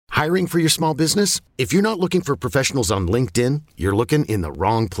Hiring for your small business? If you're not looking for professionals on LinkedIn, you're looking in the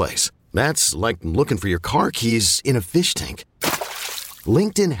wrong place. That's like looking for your car keys in a fish tank.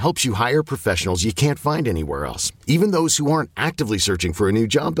 LinkedIn helps you hire professionals you can't find anywhere else, even those who aren't actively searching for a new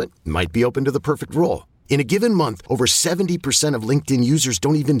job but might be open to the perfect role. In a given month, over 70% of LinkedIn users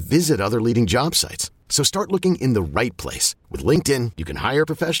don't even visit other leading job sites. So start looking in the right place. With LinkedIn, you can hire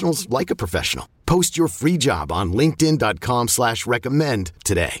professionals like a professional. Post your free job on linkedin.com/recommend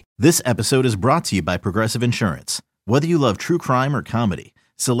today. This episode is brought to you by Progressive Insurance. Whether you love true crime or comedy,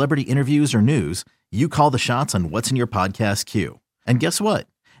 celebrity interviews or news, you call the shots on what's in your podcast queue. And guess what?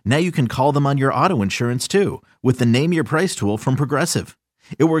 Now you can call them on your auto insurance too with the Name Your Price tool from Progressive.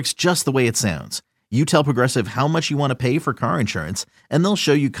 It works just the way it sounds. You tell Progressive how much you want to pay for car insurance, and they'll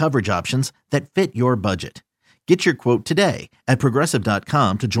show you coverage options that fit your budget. Get your quote today at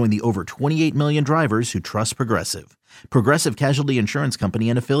Progressive.com to join the over 28 million drivers who trust Progressive. Progressive Casualty Insurance Company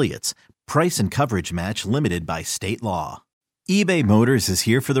and Affiliates. Price and coverage match limited by state law. eBay Motors is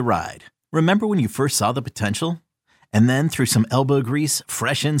here for the ride. Remember when you first saw the potential? And then through some elbow grease,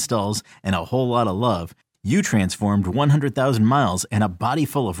 fresh installs, and a whole lot of love, you transformed 100,000 miles and a body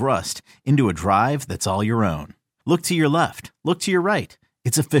full of rust into a drive that's all your own. Look to your left. Look to your right.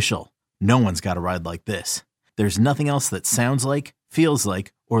 It's official. No one's got a ride like this. There's nothing else that sounds like, feels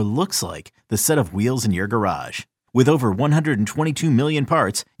like, or looks like the set of wheels in your garage. With over 122 million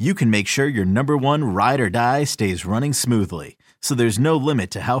parts, you can make sure your number one ride or die stays running smoothly. So there's no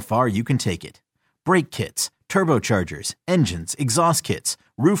limit to how far you can take it. Brake kits, turbochargers, engines, exhaust kits,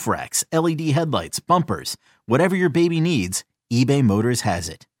 roof racks, LED headlights, bumpers, whatever your baby needs, eBay Motors has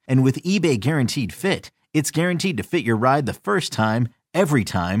it. And with eBay Guaranteed Fit, it's guaranteed to fit your ride the first time, every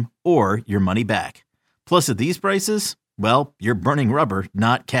time, or your money back. Plus at these prices, well, you're burning rubber,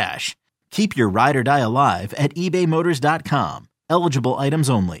 not cash. Keep your ride or die alive at ebaymotors.com. Eligible items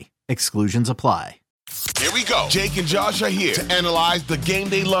only. Exclusions apply. Here we go. Jake and Josh are here to analyze the game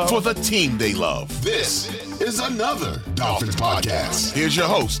they love for the team they love. This is another Dolphins podcast. Here's your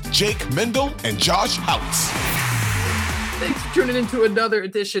host, Jake Mendel and Josh Houtz. Thanks for tuning into another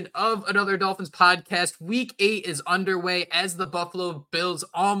edition of another Dolphins podcast. Week 8 is underway as the Buffalo Bills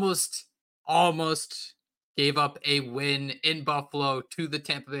almost gave up a win in Buffalo to the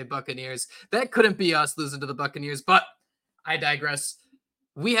Tampa Bay Buccaneers. That couldn't be us losing to the Buccaneers, but I digress.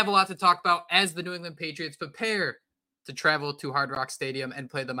 We have a lot to talk about as the New England Patriots prepare to travel to Hard Rock Stadium and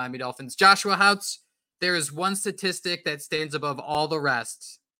play the Miami Dolphins. Joshua Houtz, there is one statistic that stands above all the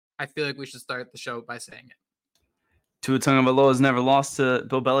rest. I feel like we should start the show by saying it. Tua Tagovailoa has never lost to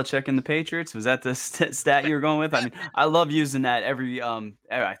Bill Belichick and the Patriots. Was that the stat you were going with? I mean, I love using that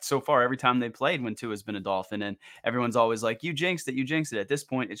so far every time they played when Tua's been a Dolphin, and everyone's always like, "You jinxed it, you jinxed it." At this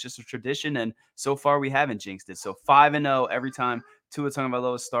point, it's just a tradition, and so far we haven't jinxed it. So 5-0 every time Tua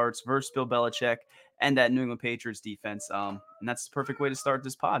Tagovailoa starts versus Bill Belichick and that New England Patriots defense. And that's the perfect way to start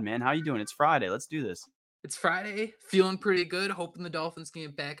this pod, man. How you doing? It's Friday. Let's do this. It's Friday, feeling pretty good, hoping the Dolphins can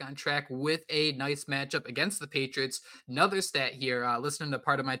get back on track with a nice matchup against the Patriots. Another stat here, listening to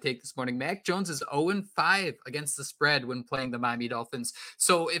part of my take this morning, Mac Jones is 0-5 against the spread when playing the Miami Dolphins.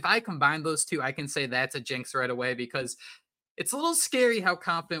 So if I combine those two, I can say that's a jinx right away because it's a little scary how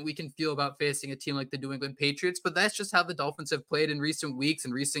confident we can feel about facing a team like the New England Patriots, but that's just how the Dolphins have played in recent weeks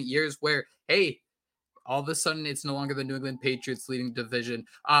and recent years where, hey, all of a sudden, it's no longer the New England Patriots leading division.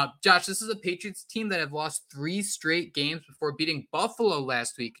 Josh, this is a Patriots team that have lost 3 straight games before beating Buffalo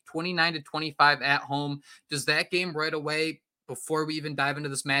last week, 29-25 at home. Does that game right away, before we even dive into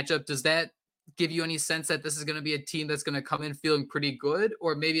this matchup, does that give you any sense that this is going to be a team that's going to come in feeling pretty good,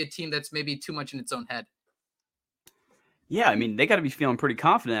 or maybe a team that's maybe too much in its own head? Yeah, I mean, they got to be feeling pretty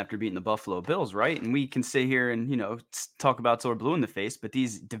confident after beating the Buffalo Bills, right? And we can sit here and, talk about till we're blue in the face, but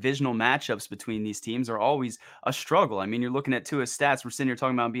these divisional matchups between these teams are always a struggle. I mean, you're looking at Tua's stats. We're sitting here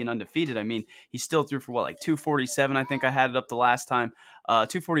talking about being undefeated. I mean, he still threw for 247. I think I had it up the last time.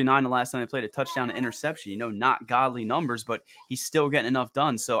 249 the last time they played, a touchdown and interception. Not godly numbers, but he's still getting enough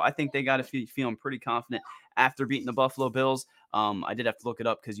done. So I think they got to be feeling pretty confident after beating the Buffalo Bills. I did have to look it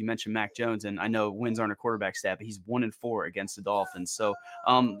up because you mentioned Mac Jones, and I know wins aren't a quarterback stat, but he's 1-4 against the Dolphins. So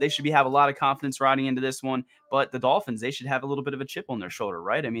they should have a lot of confidence riding into this one. But the Dolphins, they should have a little bit of a chip on their shoulder,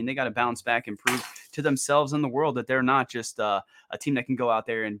 right? I mean, they got to bounce back and prove to themselves and the world that they're not just a team that can go out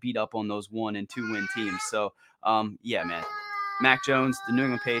there and beat up on those 1- and 2-win teams. So, yeah, man. Mac Jones, the New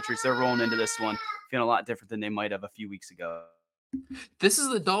England Patriots, they're rolling into this one feeling a lot different than they might have a few weeks ago. This is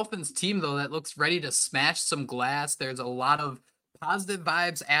the Dolphins team, though, that looks ready to smash some glass. There's a lot of positive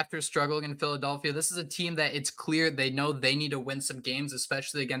vibes after struggling in Philadelphia. This is a team that it's clear they know they need to win some games,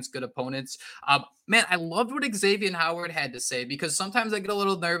 especially against good opponents. Man, I loved what Xavier Howard had to say, because sometimes I get a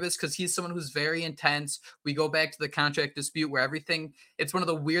little nervous because he's someone who's very intense. We go back to the contract dispute where it's one of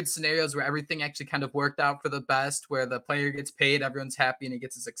the weird scenarios where everything actually kind of worked out for the best, where the player gets paid, everyone's happy, and he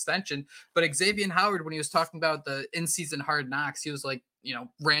gets his extension. But Xavier Howard, when he was talking about the in-season hard knocks, he was like,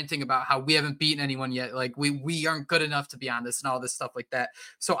 ranting about how we haven't beaten anyone yet. Like we aren't good enough to be on this and all this stuff like that.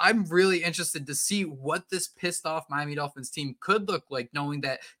 So I'm really interested to see what this pissed off Miami Dolphins team could look like, knowing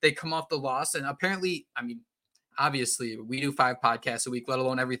that they come off the loss. And apparently, obviously we do 5 podcasts a week, let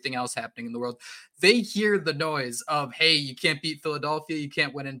alone everything else happening in the world. They hear the noise of, hey, you can't beat Philadelphia, you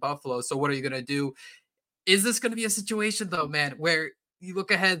can't win in Buffalo. So what are you going to do? Is this going to be a situation though, man, where you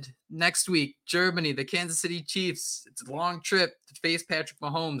look ahead next week, Germany, the Kansas City Chiefs, it's a long trip to face Patrick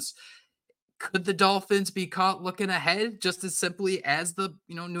Mahomes. Could the Dolphins be caught looking ahead just as simply as the,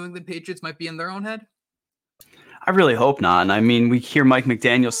 New England Patriots might be in their own head? I really hope not. And I mean, we hear Mike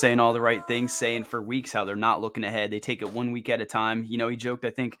McDaniel saying all the right things, saying for weeks how they're not looking ahead. They take it 1 week at a time. He joked,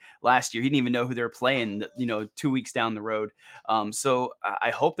 I think last year, he didn't even know who they were playing, 2 weeks down the road. So I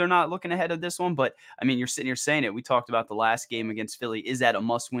hope they're not looking ahead of this one. But I mean, you're sitting here saying it. We talked about the last game against Philly. Is that a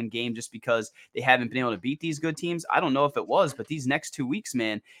must win game just because they haven't been able to beat these good teams? I don't know if it was, but these next 2 weeks,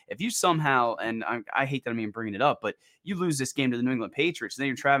 man, if you somehow, and I hate that I'm even bringing it up, but you lose this game to the New England Patriots, then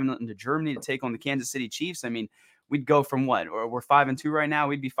you're traveling into Germany to take on the Kansas City Chiefs. I mean, we'd go from what, or we're 5-2 right now.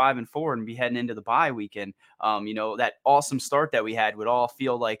 We'd be 5-4 and be heading into the bye weekend. That awesome start that we had would all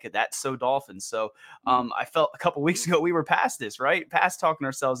feel like that's so Dolphins. So I felt a couple weeks ago we were past this, right? Past talking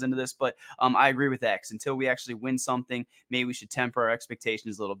ourselves into this. But I agree with X. Until we actually win something, maybe we should temper our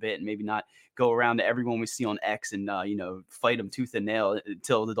expectations a little bit and maybe not go around to everyone we see on X and fight them tooth and nail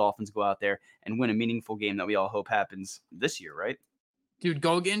until the Dolphins go out there and win a meaningful game that we all hope happens this year, right? Dude,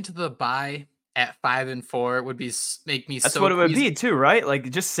 going into the bye at 5-4 would make me That's so what it would queasy. be too, right? Like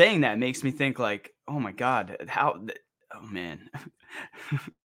just saying that makes me think like, oh my God, oh man.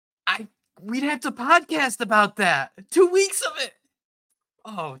 We'd have to podcast about that. 2 weeks of it.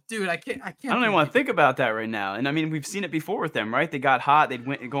 Oh, dude, I can't. I don't even want to think about that right now. And I mean, we've seen it before with them, right? They got hot.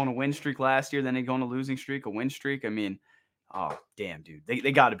 They'd go on a win streak last year. Then they'd go on a losing streak, a win streak. I mean, oh, damn, dude.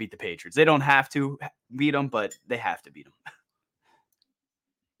 They got to beat the Patriots. They don't have to beat them, but they have to beat them.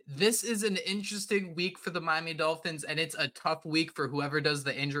 This is an interesting week for the Miami Dolphins, and it's a tough week for whoever does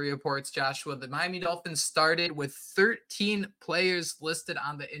the injury reports, Joshua. The Miami Dolphins started with 13 players listed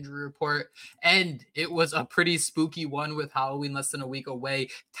on the injury report, and it was a pretty spooky one with Halloween less than a week away.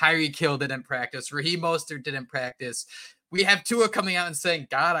 Tyreek Hill didn't practice. Raheem Mostert didn't practice. We have Tua coming out and saying,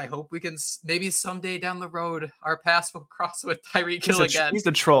 God, I hope we can maybe someday down the road, our paths will cross with Tyreek Hill again. He's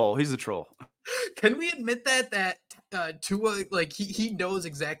the troll. He's the troll. Can we admit that Tua, like he knows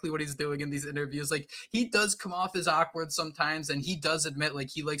exactly what he's doing in these interviews? Like he does come off as awkward sometimes, and he does admit like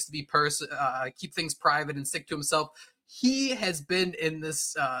he likes to be keep things private and stick to himself. He has been in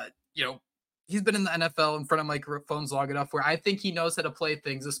this, he's been in the NFL in front of microphones long enough where I think he knows how to play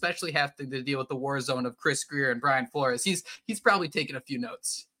things, especially having to deal with the war zone of Chris Greer and Brian Flores. He's probably taken a few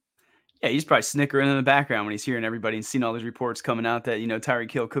notes. Yeah, he's probably snickering in the background when he's hearing everybody and seeing all these reports coming out that, Tyreek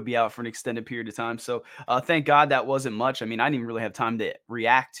Hill could be out for an extended period of time. So thank God that wasn't much. I mean, I didn't even really have time to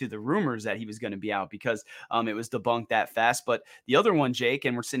react to the rumors that he was going to be out because it was debunked that fast. But the other one, Jake,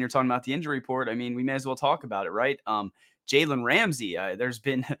 and we're sitting here talking about the injury report. I mean, we may as well talk about it, right? Jalen Ramsey, there's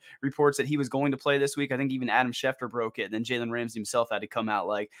been reports that he was going to play this week. I think even Adam Schefter broke it. And then Jalen Ramsey himself had to come out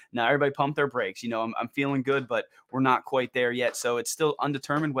like, now everybody pump their brakes. I'm feeling good, but we're not quite there yet. So it's still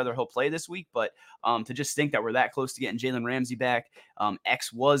undetermined whether he'll play this week. But to just think that we're that close to getting Jalen Ramsey back,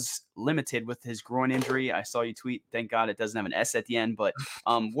 X was limited with his groin injury. I saw you tweet, thank God it doesn't have an S at the end. But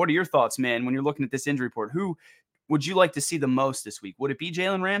what are your thoughts, man, when you're looking at this injury report? Who would you like to see the most this week? Would it be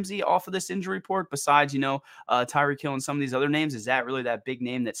Jalen Ramsey off of this injury report besides, Tyreek Hill and some of these other names? Is that really that big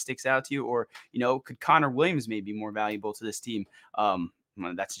name that sticks out to you? Or, could Connor Williams maybe be more valuable to this team?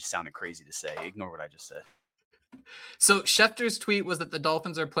 That's just sounded crazy to say. Ignore what I just said. So Schefter's tweet was that the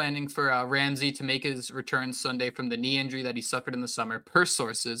Dolphins are planning for Ramsey to make his return Sunday from the knee injury that he suffered in the summer. Per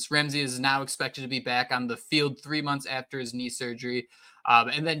sources, Ramsey is now expected to be back on the field 3 months after his knee surgery.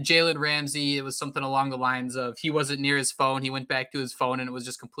 And then Jalen Ramsey, it was something along the lines of he wasn't near his phone. He went back to his phone and it was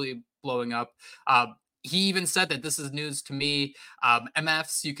just completely blowing up. he even said that this is news to me.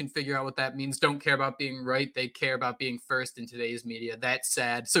 MFs, you can figure out what that means. Don't care about being right. They care about being first in today's media. That's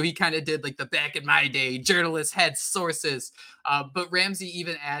sad. So he kind of did like the back in my day, journalists had sources. But Ramsey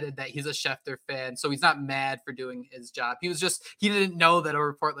even added that he's a Schefter fan. So he's not mad for doing his job. He didn't know that a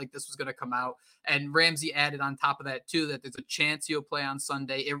report like this was going to come out. And Ramsey added on top of that, too, that there's a chance he'll play on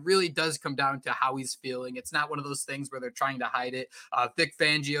Sunday. It really does come down to how he's feeling. It's not one of those things where they're trying to hide it. Vic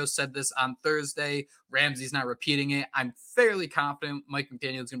Fangio said this on Thursday. Ramsey's not repeating it. I'm fairly confident Mike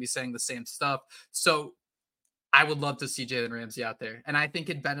McDaniel is going to be saying the same stuff. So I would love to see Jalen Ramsey out there. And I think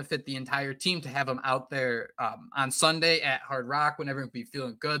it'd benefit the entire team to have him out there on Sunday at Hard Rock when everyone be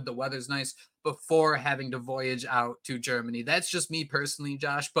feeling good. The weather's nice before having to voyage out to Germany. That's just me personally,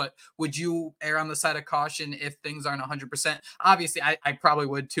 Josh. But would you err on the side of caution if things aren't 100%? Obviously, I probably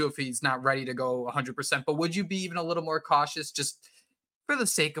would too if he's not ready to go 100%. But would you be even a little more cautious just for the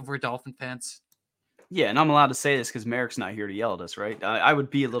sake of we're Dolphin fans? Yeah, and I'm allowed to say this because Merrick's not here to yell at us, right? I would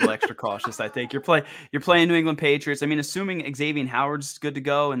be a little extra cautious. I think you're playing New England Patriots. I mean, assuming Xavier Howard's good to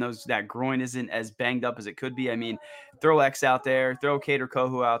go and that groin isn't as banged up as it could be. I mean, throw X out there, throw Cater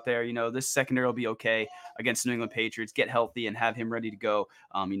Kohu out there. This secondary will be okay against New England Patriots. Get healthy and have him ready to go.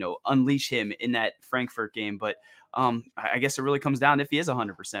 Unleash him in that Frankfurt game, but. I guess it really comes down if he is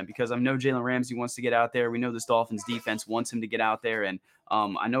 100% because I know Jalen Ramsey wants to get out there. We know this Dolphins defense wants him to get out there, and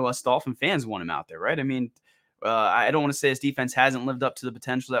I know us Dolphin fans want him out there, right? I mean, I don't want to say his defense hasn't lived up to the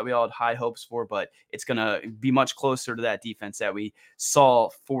potential that we all had high hopes for, but it's going to be much closer to that defense that we saw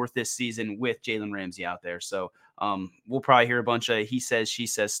forth this season with Jalen Ramsey out there. So we'll probably hear a bunch of he says, she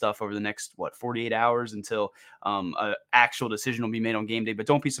says stuff over the next, 48 hours until an actual decision will be made on game day. But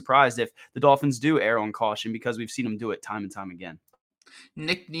don't be surprised if the Dolphins do err on caution because we've seen them do it time and time again.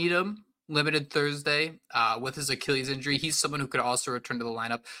 Nick Needham limited Thursday with his Achilles injury. He's someone who could also return to the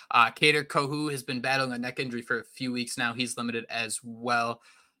lineup. Cater Kohu has been battling a neck injury for a few weeks now. He's limited as well.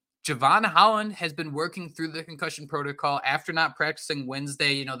 Javon Holland has been working through the concussion protocol after not practicing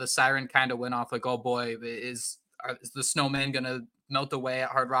Wednesday. The siren kind of went off like, oh boy, is the snowman going to melt away at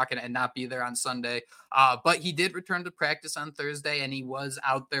Hard Rock and not be there on Sunday? But he did return to practice on Thursday, and he was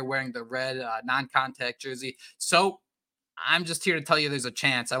out there wearing the red non-contact jersey. So I'm just here to tell you there's a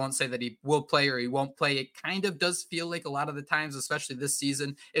chance. I won't say that he will play or he won't play. It kind of does feel like a lot of the times, especially this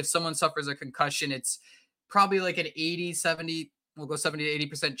season, if someone suffers a concussion, it's probably like an 80, 70, we'll go 70 to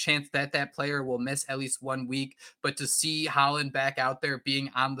 80% chance that that player will miss at least 1 week. But to see Holland back out there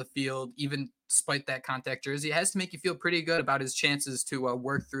being on the field, even despite that contact jersey, it has to make you feel pretty good about his chances to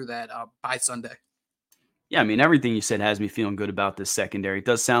work through that by Sunday. Yeah, I mean, everything you said has me feeling good about this secondary. It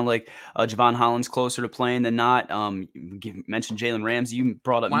does sound like Javon Holland's closer to playing than not. You mentioned Jalen Ramsey. You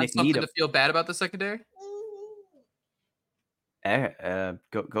brought up Nick Needham. To feel bad about the secondary?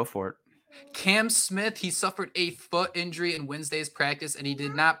 Go for it. Cam Smith, he suffered a foot injury in Wednesday's practice, and he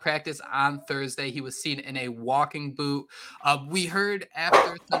did not practice on Thursday. He was seen in a walking boot. We heard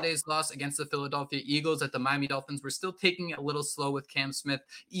after Sunday's loss against the Philadelphia Eagles that the Miami Dolphins were still taking it a little slow with Cam Smith,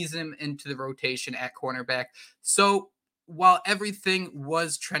 easing him into the rotation at cornerback. So while everything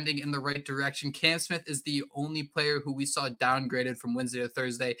was trending in the right direction, Cam Smith is the only player who we saw downgraded from Wednesday to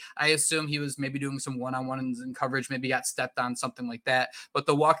Thursday. I assume he was maybe doing some one-on-ones in coverage, maybe got stepped on, something like that. But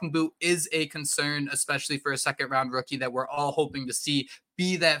the walking boot is a concern, especially for a second-round rookie that we're all hoping to see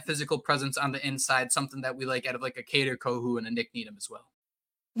be that physical presence on the inside, something that we like out of like a Cater Kohu and a Nick Needham as well.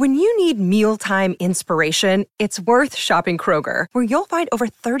 When you need mealtime inspiration, it's worth shopping Kroger, where you'll find over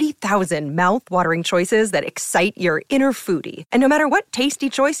 30,000 mouth-watering choices that excite your inner foodie. And no matter what tasty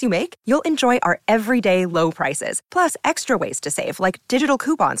choice you make, you'll enjoy our everyday low prices, plus extra ways to save, like digital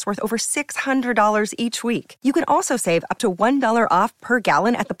coupons worth over $600 each week. You can also save up to $1 off per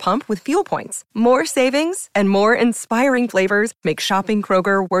gallon at the pump with fuel points. More savings and more inspiring flavors make shopping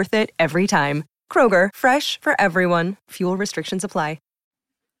Kroger worth it every time. Kroger, fresh for everyone. Fuel restrictions apply.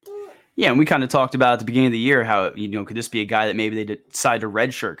 Yeah, and we kind of talked about at the beginning of the year how, could this be a guy that maybe they decide to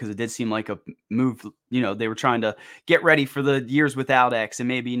redshirt because it did seem like a move, they were trying to get ready for the years without X and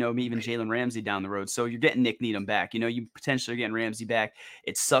maybe, even Jalen Ramsey down the road. So you're getting Nick Needham back, you potentially getting Ramsey back.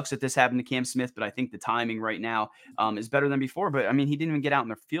 It sucks that this happened to Cam Smith, but I think the timing right now is better than before. But I mean, he didn't even get out in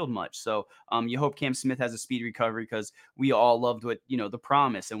the field much. So you hope Cam Smith has a speedy recovery because we all loved what, the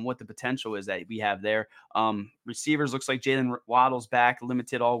promise and what the potential is that we have there. Receivers looks like Jalen Waddle's back,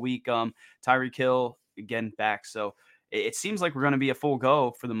 limited all week. Tyreek Hill again back. So it seems like we're going to be a full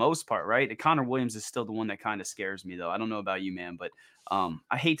go for the most part, right? And Connor Williams is still the one that kind of scares me, though. I don't know about you, man, but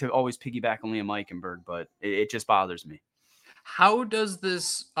I hate to always piggyback on Liam Eichenberg, but it just bothers me. How does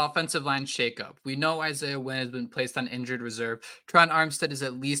this offensive line shake up? We know Isaiah Wynn has been placed on injured reserve. Tron Armstead is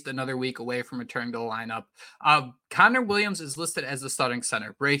at least another week away from returning to the lineup. Connor Williams is listed as the starting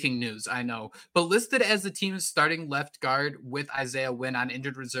center. Breaking news, I know. But listed as the team's starting left guard with Isaiah Wynn on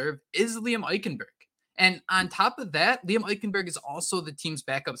injured reserve is Liam Eichenberg. And on top of that, Liam Eichenberg is also the team's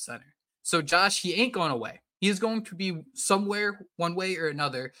backup center. So Josh, he ain't going away. He is going to be somewhere, one way or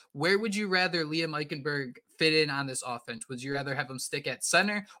another. Where would you rather Liam Eichenberg fit in on this offense? Would you rather have him stick at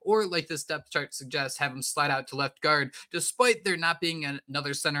center, or like this depth chart suggests, have him slide out to left guard? Despite there not being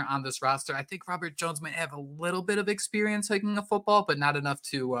another center on this roster, I think Robert Jones might have a little bit of experience hiking a football, but not enough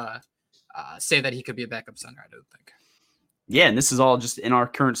to say that he could be a backup center, I don't think. Yeah, and this is all just in our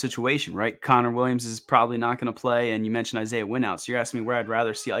current situation, right? Connor Williams is probably not going to play, and you mentioned Isaiah Wynn out. So you're asking me where I'd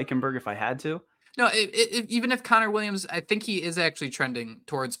rather see Eichenberg if I had to? No, even if Connor Williams, I think he is actually trending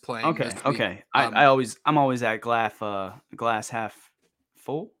towards playing Okay, this week. okay. I'm always at glass half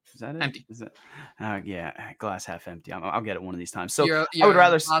full. Is that it? Empty. Is it? Yeah, glass half empty. I'll get it one of these times. So You're I would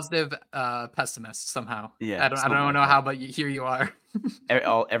rather a positive pessimist somehow. Yeah, I don't something know like how, that. but here you are.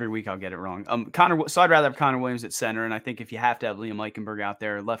 Every week I'll get it wrong. So I'd rather have Connor Williams at center, and I think if you have to have Liam Eichenberg out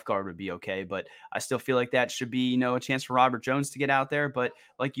there, left guard would be okay. But I still feel like that should be, a chance for Robert Jones to get out there. But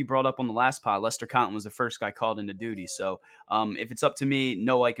like you brought up on the last pod, Lester Cotton was the first guy called into duty. So if it's up to me,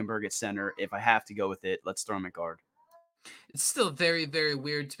 no Eichenberg at center. If I have to go with it, let's throw him at guard. It's still very, very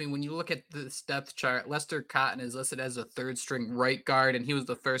weird to me when you look at this depth chart. Lester Cotton is listed as a third string right guard, and he was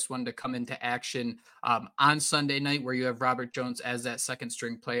the first one to come into action on Sunday night, where you have Robert Jones as that second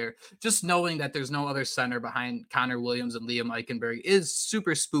string player. Just knowing that there's no other center behind Connor Williams and Liam Eichenberg is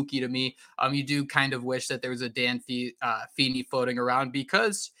super spooky to me. You do kind of wish that there was a Dan Feeney floating around,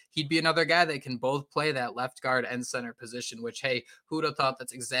 because he'd be another guy that can both play that left guard and center position, which, hey, who would have thought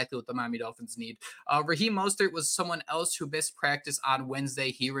that's exactly what the Miami Dolphins need? Raheem Mostert was someone else who missed practice on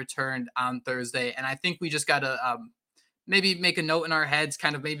Wednesday. He returned on Thursday. And I think we just got to maybe make a note in our heads,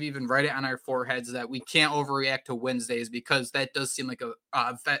 kind of maybe even write it on our foreheads, that we can't overreact to Wednesdays, because that does seem like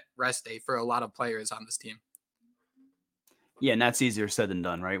a vet rest day for a lot of players on this team. Yeah, and that's easier said than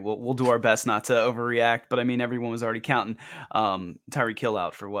done, right? We'll do our best not to overreact, but I mean, everyone was already counting Tyreek Hill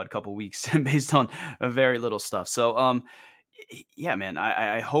out for a couple weeks based on very little stuff. So, yeah, man,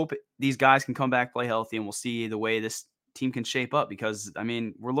 I hope these guys can come back, play healthy, and we'll see the way this team can shape up. Because I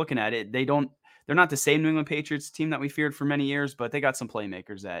mean, we're looking at it; they're not the same New England Patriots team that we feared for many years, but they got some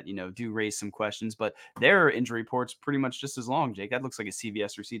playmakers that do raise some questions. But their injury report's pretty much just as long, Jake. That looks like a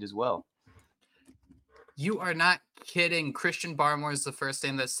CVS receipt as well. You are not kidding. Christian Barmore is the first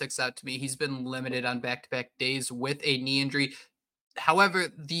name that sticks out to me. He's been limited on back-to-back days with a knee injury. However,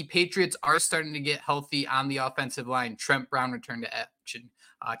 the Patriots are starting to get healthy on the offensive line. Trent Brown returned to action.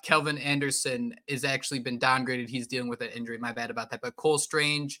 Kelvin Anderson has actually been downgraded. He's dealing with an injury. My bad about that. But Cole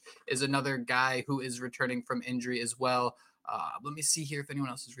Strange is another guy who is returning from injury as well. Let me see here if anyone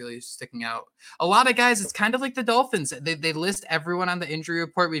else is really sticking out. A lot of guys, it's kind of like the Dolphins. They list everyone on the injury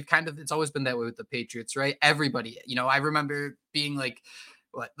report. It's always been that way with the Patriots, right? Everybody. I remember being like,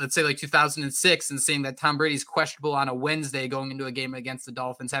 let's say like 2006, and seeing that Tom Brady's questionable on a Wednesday going into a game against the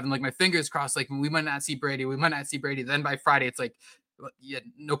Dolphins, having like my fingers crossed, like we might not see Brady. Then by Friday, it's like, yeah,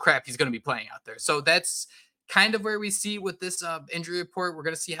 no crap, he's going to be playing out there. So that's kind of where we see with this injury report. We're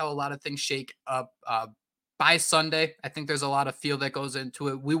going to see how a lot of things shake up by Sunday. I think there's a lot of feel that goes into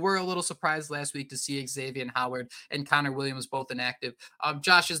it. We were a little surprised last week to see Xavier Howard and Connor Williams both inactive.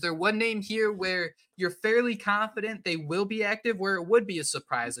 Josh, is there one name here where you're fairly confident they will be active, where it would be a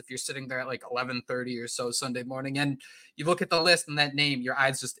surprise if you're sitting there at like 11:30 or so Sunday morning, and you look at the list and that name, your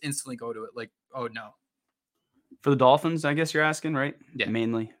eyes just instantly go to it, like, oh no? For the Dolphins, I guess you're asking, right? Yeah.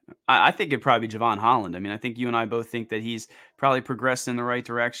 Mainly. I think it'd probably be Javon Holland. I mean, I think you and I both think that he's probably progressed in the right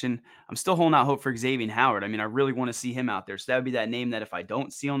direction. I'm still holding out hope for Xavier Howard. I mean, I really want to see him out there. So that would be that name that if I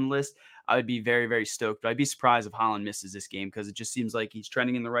don't see on the list, I would be very, very stoked. But I'd be surprised if Holland misses this game, because it just seems like he's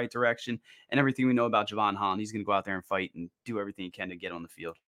trending in the right direction. And everything we know about Javon Holland, he's going to go out there and fight and do everything he can to get on the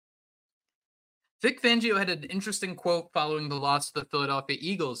field. Vic Fangio had an interesting quote following the loss to the Philadelphia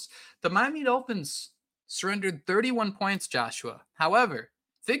Eagles. The Miami Dolphins surrendered 31 points, Joshua. However,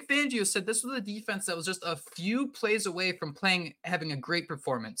 Vic Fangio said this was a defense that was just a few plays away from having a great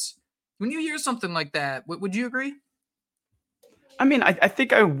performance. When you hear something like that, would you agree? I mean, I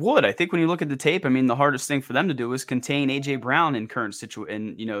think I would. I think when you look at the tape, I mean, the hardest thing for them to do is contain A.J. Brown in current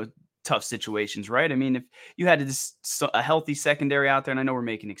situation, tough situations, right? I mean, if you had a healthy secondary out there, and I know we're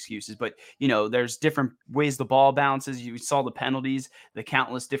making excuses, but there's different ways the ball bounces. You saw the penalties, the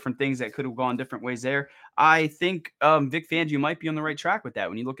countless different things that could have gone different ways there. I think Vic Fangio might be on the right track with that.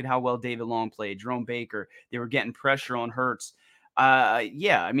 When you look at how well David Long played, Jerome Baker, they were getting pressure on Hurts.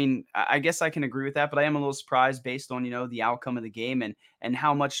 Yeah, I mean, I guess I can agree with that, but I am a little surprised based on the outcome of the game and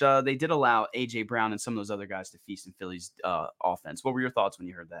how much they did allow AJ Brown and some of those other guys to feast in Philly's offense. What were your thoughts when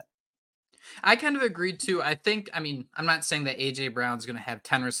you heard that? I kind of agreed too. I mean, I'm not saying that AJ Brown's going to have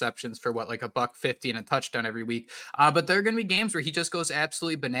 10 receptions for like $150 and a touchdown every week. But there are going to be games where he just goes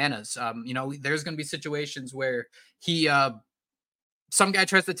absolutely bananas. There's going to be situations where he, some guy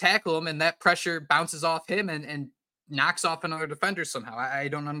tries to tackle him and that pressure bounces off him and knocks off another defender somehow. I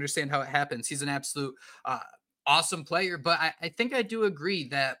don't understand how it happens. He's an absolute awesome player, but I think I do agree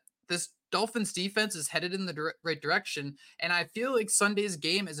that this Dolphins defense is headed in the right direction. And I feel like Sunday's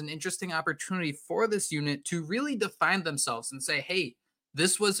game is an interesting opportunity for this unit to really define themselves and say, hey,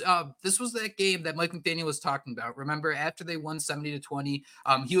 this was that game that Mike McDaniel was talking about. Remember, after they won 70-20,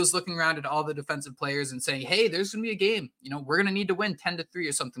 he was looking around at all the defensive players and saying, hey, there's going to be a game. We're going to need to win 10-3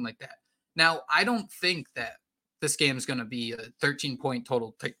 or something like that. Now, I don't think that this game is going to be a 13-point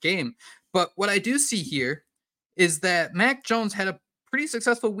total type game. But what I do see here is that Mac Jones had a pretty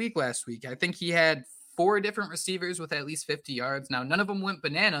successful week last week. I think he had 4 different receivers with at least 50 yards. Now, none of them went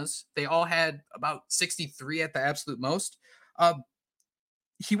bananas. They all had about 63 at the absolute most.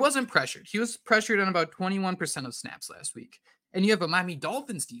 He wasn't pressured. He was pressured on about 21% of snaps last week. And you have a Miami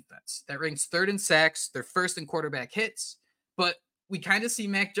Dolphins defense that ranks 3rd in sacks. They're 1st in quarterback hits. But we kind of see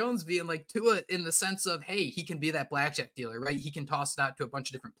Mac Jones being like Tua in the sense of, hey, he can be that blackjack dealer, right? He can toss it out to a bunch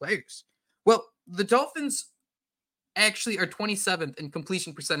of different players. Well, the Dolphins actually are 27th in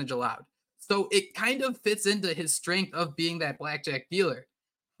completion percentage allowed. So it kind of fits into his strength of being that blackjack dealer.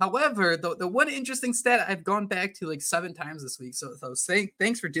 However, the one interesting stat I've gone back to like 7 times this week, so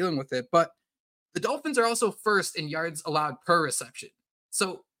thanks for dealing with it, but the Dolphins are also 1st in yards allowed per reception.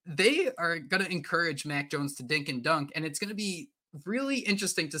 So they are going to encourage Mac Jones to dink and dunk, and it's going to be really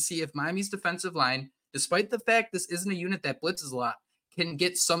interesting to see if Miami's defensive line, despite the fact this isn't a unit that blitzes a lot, can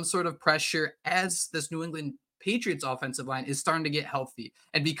get some sort of pressure as this New England Patriots offensive line is starting to get healthy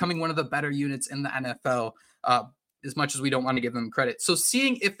and becoming one of the better units in the NFL, as much as we don't want to give them credit. So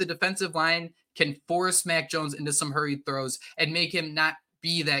seeing if the defensive line can force Mac Jones into some hurried throws and make him not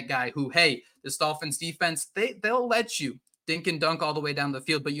be that guy who, hey, this Dolphins defense, they'll let you dink and dunk all the way down the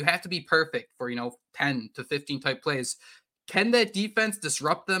field, but you have to be perfect for, 10 to 15 type plays. Can that defense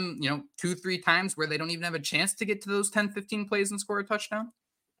disrupt them, 2-3 times where they don't even have a chance to get to those 10, 15 plays and score a touchdown?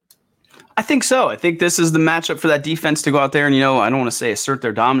 I think so. I think this is the matchup for that defense to go out there and, I don't want to say assert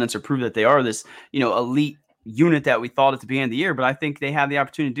their dominance or prove that they are this, elite unit that we thought at the beginning of the year, but I think they have the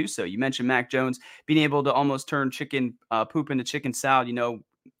opportunity to do so. You mentioned Mac Jones being able to almost turn chicken poop into chicken salad,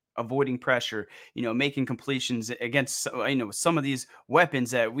 avoiding pressure, making completions against, some of these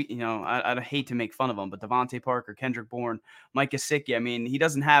weapons that we, I'd hate to make fun of them, but Devontae Parker, Kendrick Bourne, Mike Gesicki, I mean, he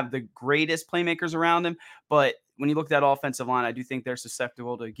doesn't have the greatest playmakers around him, but when you look at that offensive line, I do think they're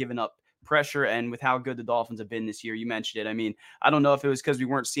susceptible to giving up pressure. And with how good the Dolphins have been this year, you mentioned it. I mean, I don't know if it was because we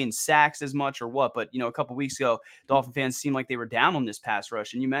weren't seeing sacks as much or what, but a couple weeks ago, Dolphin fans seemed like they were down on this pass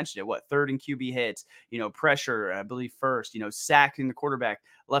rush. And you mentioned it, 3rd in QB hits, pressure, I believe 1st, sacking the quarterback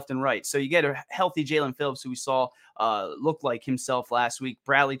left and right. So you get a healthy Jalen Phillips, who we saw look like himself last week.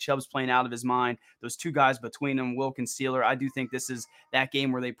 Bradley Chubb's playing out of his mind. Those 2 guys between them, Wilkins, Steeler. I do think this is that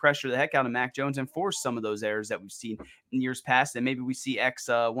game where they pressure the heck out of Mac Jones and force some of those errors that we've seen in years past. And maybe we see X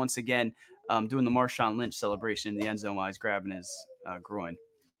once again doing the Marshawn Lynch celebration in the end zone while he's grabbing his groin.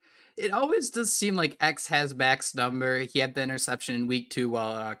 It always does seem like X has Mac's number. He had the interception in week 2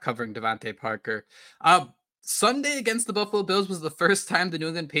 while covering Devontae Parker. Sunday against the Buffalo Bills was the first time the New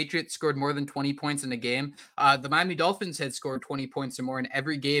England Patriots scored more than 20 points in a game. The Miami Dolphins had scored 20 points or more in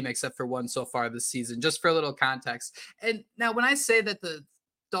every game except for one so far this season, just for a little context. And now when I say that the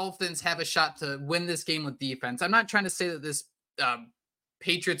Dolphins have a shot to win this game with defense, I'm not trying to say that this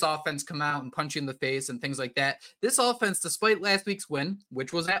Patriots offense come out and punch you in the face and things like that. This offense, despite last week's win,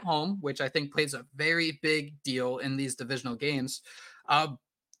 which was at home, which I think plays a very big deal in these divisional games,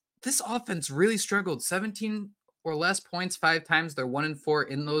 this offense really struggled. 17 or less points 5 times. They're 1-4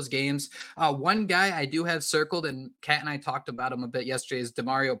 in those games. One guy I do have circled, and Kat and I talked about him a bit yesterday, is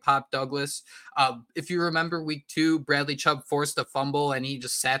Demario Pop Douglas. If you remember week 2, Bradley Chubb forced a fumble and he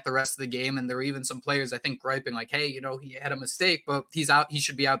just sat the rest of the game. And there were even some players, I think, griping like, hey, he had a mistake, but he's out. He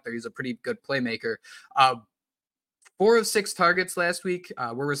should be out there. He's a pretty good playmaker. 4 of 6 targets last week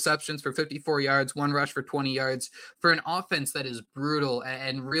were receptions for 54 yards, 1 rush for 20 yards for an offense that is brutal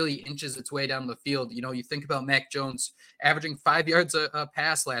and really inches its way down the field. You know, you think about Mac Jones averaging 5 yards a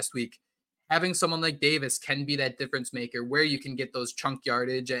pass last week. Having someone like Davis can be that difference maker where you can get those chunk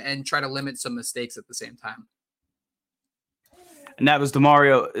yardage and try to limit some mistakes at the same time. And that was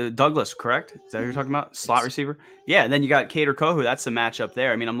Demario Douglas, correct? Is that what you're talking about? Slot receiver? Yeah, and then you got Cater Kohu. That's the matchup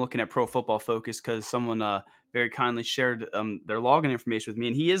there. I mean, I'm looking at Pro Football Focus because someone very kindly shared their login information with me,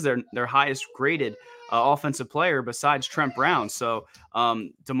 and he is their highest graded offensive player besides Trent Brown. So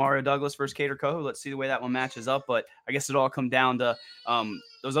Demario Douglas versus Cater Kohu. Let's see the way that one matches up. But I guess it all come down to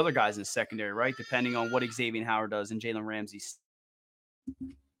those other guys in the secondary, right? Depending on what Xavier Howard does and Jalen Ramsey.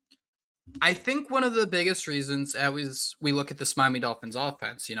 I think one of the biggest reasons as we look at this Miami Dolphins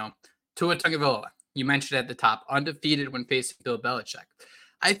offense, you know, Tua Tagovailoa, you mentioned at the top, undefeated when facing Bill Belichick.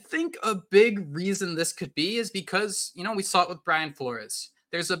 I think a big reason this could be is because, you know, we saw it with Brian Flores.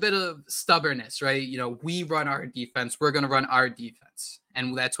 There's a bit of stubbornness, right? You know, we run our defense. We're going to run our defense.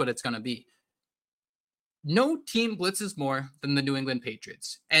 And that's what it's going to be. No team blitzes more than the New England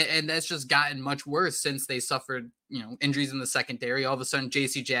Patriots. And that's just gotten much worse since they suffered, you know, injuries in the secondary. All of a sudden,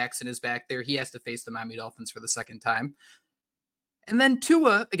 J.C. Jackson is back there. He has to face the Miami Dolphins for the second time. And then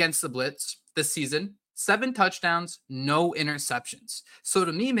Tua against the blitz this season, 7 touchdowns, no interceptions. So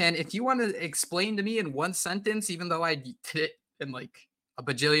to me, man, if you want to explain to me in one sentence, even though I did it in like a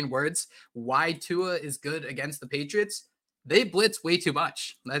bajillion words, why Tua is good against the Patriots, they blitz way too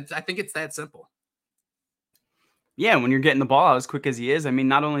much. I think it's that simple. Yeah, when you're getting the ball out as quick as he is, I mean,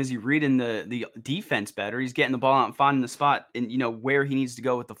 not only is he reading the defense better, he's getting the ball out and finding the spot and, you know, where he needs to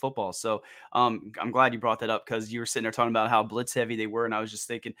go with the football. So I'm glad you brought that up because you were sitting there talking about how blitz heavy they were. And I was just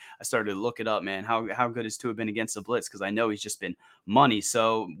thinking, I started to look it up, man. How good has Tua been against the blitz? Because I know he's just been money.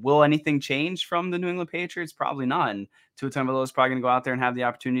 So will anything change from the New England Patriots? Probably not. And Tua Tagovailoa is probably going to go out there and have the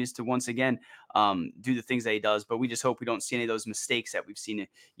opportunities to once again do the things that he does. But we just hope we don't see any of those mistakes that we've seen in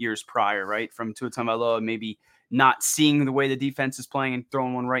years prior, right? From Tua Tagovailoa, maybe not seeing the way the defense is playing and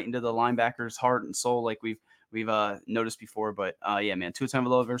throwing one right into the linebacker's heart and soul like we've noticed before. But yeah, man, Tua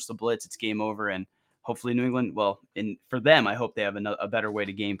Tagovailoa versus the blitz, it's game over. And hopefully New England, well, for them, I hope they have a better way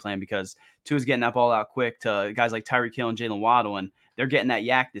to game plan because Tua's getting that ball out quick to guys like Tyreek Hill and Jalen Waddle, and they're getting that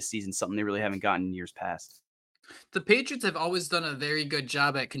yak this season, something they really haven't gotten in years past. The Patriots have always done a very good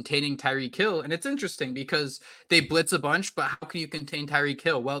job at containing Tyreek Hill, and it's interesting because they blitz a bunch, but how can you contain Tyreek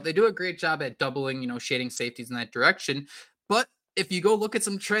Hill? Well, they do a great job at doubling, you know, shading safeties in that direction, but if you go look at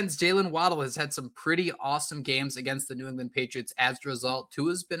some trends, Jalen Waddle has had some pretty awesome games against the New England Patriots. As a result,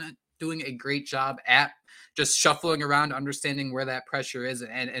 Tua's been doing a great job at just shuffling around, understanding where that pressure is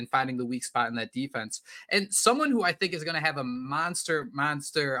and finding the weak spot in that defense. And someone who I think is going to have a monster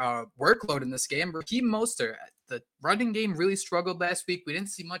workload in this game, Raheem Mostert. The running game really struggled last week. We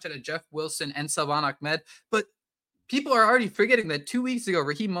didn't see much out of Jeff Wilson and Salvon Ahmed, but people are already forgetting that 2 weeks ago,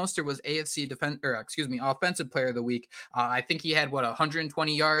 Raheem Mostert was Offensive Player of the Week. I think he had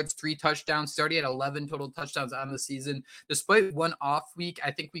 120 yards, 3 touchdowns. He already had 11 total touchdowns on the season. Despite one off week,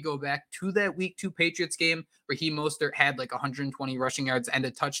 I think we go back to that Week 2 Patriots game. Raheem Mostert had like 120 rushing yards and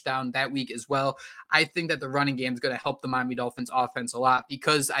a touchdown that week as well. I think that the running game is going to help the Miami Dolphins offense a lot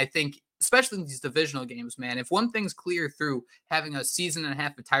because I think, especially in these divisional games, man, if one thing's clear through having a season and a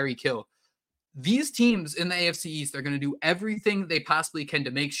half of Tyreek Hill, these teams in the AFC East are going to do everything they possibly can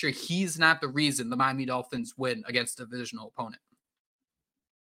to make sure he's not the reason the Miami Dolphins win against a divisional opponent.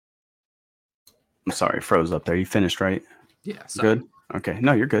 I'm sorry, froze up there. You finished, right? Yeah. Sorry. Good. Okay.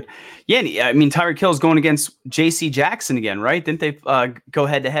 No, you're good. Yeah. I mean, Tyreek Hill's going against J.C. Jackson again, right? Didn't they go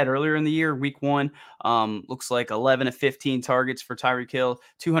head to head earlier in the year, week 1? Looks like 11 of 15 targets for Tyreek Hill,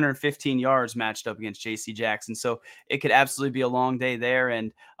 215 yards matched up against J.C. Jackson. So it could absolutely be a long day there.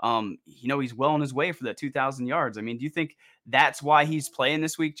 And, you know, he's well on his way for that 2,000 yards. I mean, do you think that's why he's playing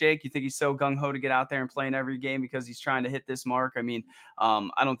this week, Jake? You think he's so gung-ho to get out there and play in every game because he's trying to hit this mark? I mean,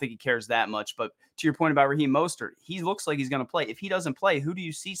 I don't think he cares that much. But to your point about Raheem Mostert, he looks like he's going to play. If he doesn't play, who do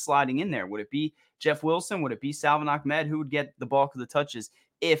you see sliding in there? Would it be Jeff Wilson? Would it be Salvon Ahmed? Who would get the bulk of the touches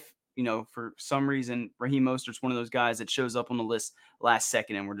if, you know, for some reason, Raheem Mostert's one of those guys that shows up on the list last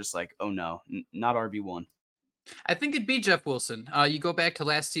second and we're just like, oh no, not RB1. I think it'd be Jeff Wilson. You go back to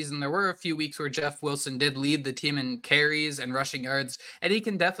last season, there were a few weeks where Jeff Wilson did lead the team in carries and rushing yards, and he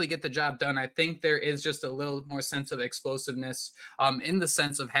can definitely get the job done. I think there is just a little more sense of explosiveness in the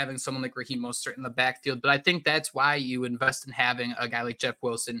sense of having someone like Raheem Mostert in the backfield. But I think that's why you invest in having a guy like Jeff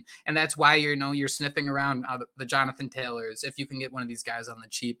Wilson, and that's why you're sniffing around the Jonathan Taylors if you can get one of these guys on the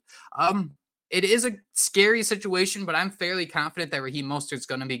cheap. it is a scary situation, but I'm fairly confident that Raheem Mostert's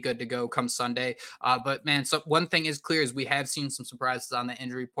going to be good to go come Sunday. But man, so one thing is clear is we have seen some surprises on the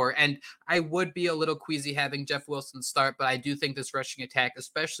injury report, and I would be a little queasy having Jeff Wilson start, but I do think this rushing attack,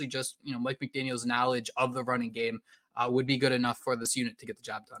 especially just Mike McDaniel's knowledge of the running game, would be good enough for this unit to get the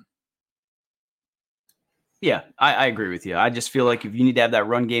job done. Yeah, I agree with you. I just feel like if you need to have that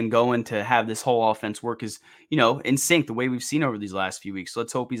run game going to have this whole offense work is, in sync the way we've seen over these last few weeks. So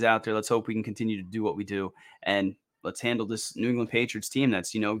let's hope he's out there. Let's hope we can continue to do what we do. And let's handle this New England Patriots team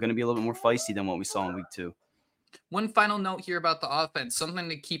that's, going to be a little bit more feisty than what we saw in week 2. One final note here about the offense, something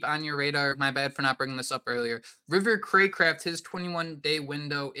to keep on your radar. My bad for not bringing this up earlier. River Craycraft, his 21-day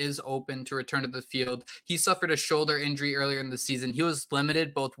window is open to return to the field. He suffered a shoulder injury earlier in the season. He was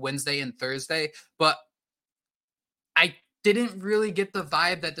limited both Wednesday and Thursday, but I didn't really get the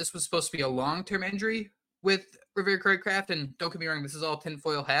vibe that this was supposed to be a long-term injury with River Craycraft. And don't get me wrong, this is all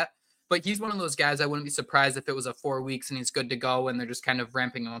tinfoil hat. But he's one of those guys I wouldn't be surprised if it was a 4 weeks and he's good to go and they're just kind of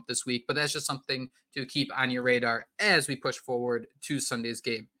ramping him up this week. But that's just something to keep on your radar as we push forward to Sunday's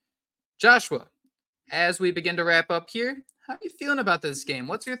game. Joshua, as we begin to wrap up here, how are you feeling about this game?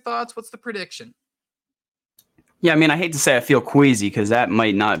 What's your thoughts? What's the prediction? Yeah, I mean, I hate to say I feel queasy because that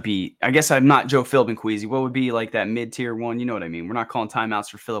might not be – I guess I'm not Joe Philbin queasy. What would be like that mid-tier one? You know what I mean. We're not calling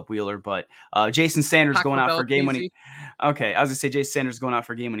timeouts for Phillip Wheeler, but Jason Sanders going out for game-winning – okay, I was going to say Jason Sanders going out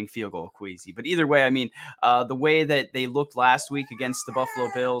for game-winning field goal queasy. But either way, I mean, the way that they looked last week against the Buffalo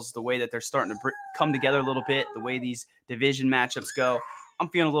Bills, the way that they're starting to come together a little bit, the way these division matchups go, I'm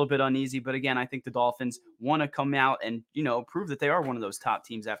feeling a little bit uneasy. But again, I think the Dolphins want to come out and, prove that they are one of those top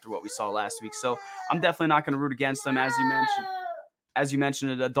teams after what we saw last week. So I'm definitely not going to root against them. As you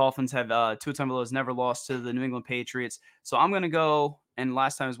mentioned, the Dolphins have Tua Tagovailoa never lost to the New England Patriots. So I'm going to go, and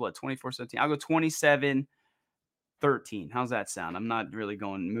last time was what, 24-17? I'll go 27-13. How's that sound? I'm not really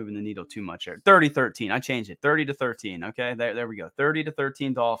moving the needle too much here. 30-13. I changed it. 30-13. Okay, there we go.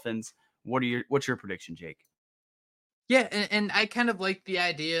 30-13 Dolphins. What's your prediction, Jake? Yeah, and I kind of like the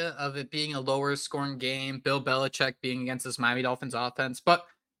idea of it being a lower scoring game, Bill Belichick being against this Miami Dolphins offense, but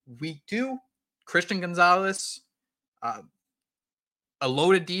we do Christian Gonzalez, a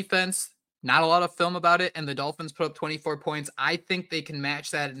loaded defense, not a lot of film about it, and the Dolphins put up 24 points. I think they can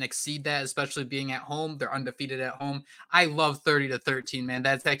match that and exceed that, especially being at home. They're undefeated at home. I love 30-13, man.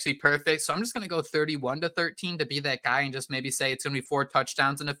 That's actually perfect. So I'm just going to go 31-13 to be that guy and just maybe say it's going to be 4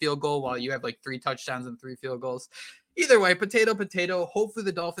 touchdowns and a field goal while you have like 3 touchdowns and 3 field goals. Either way, potato. Hopefully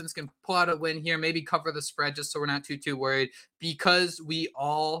the Dolphins can pull out a win here, maybe cover the spread just so we're not too worried, because we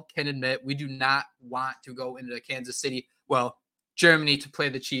all can admit we do not want to go into Kansas City, Germany, to play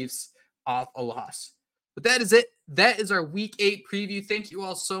the Chiefs off a loss. But that is it. That is our Week 8 preview. Thank you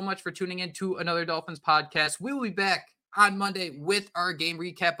all so much for tuning in to another Dolphins podcast. We will be back on Monday with our game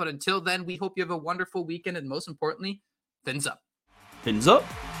recap. But until then, we hope you have a wonderful weekend. And most importantly, fins up. Fins up.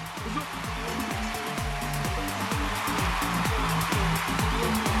 Fins up.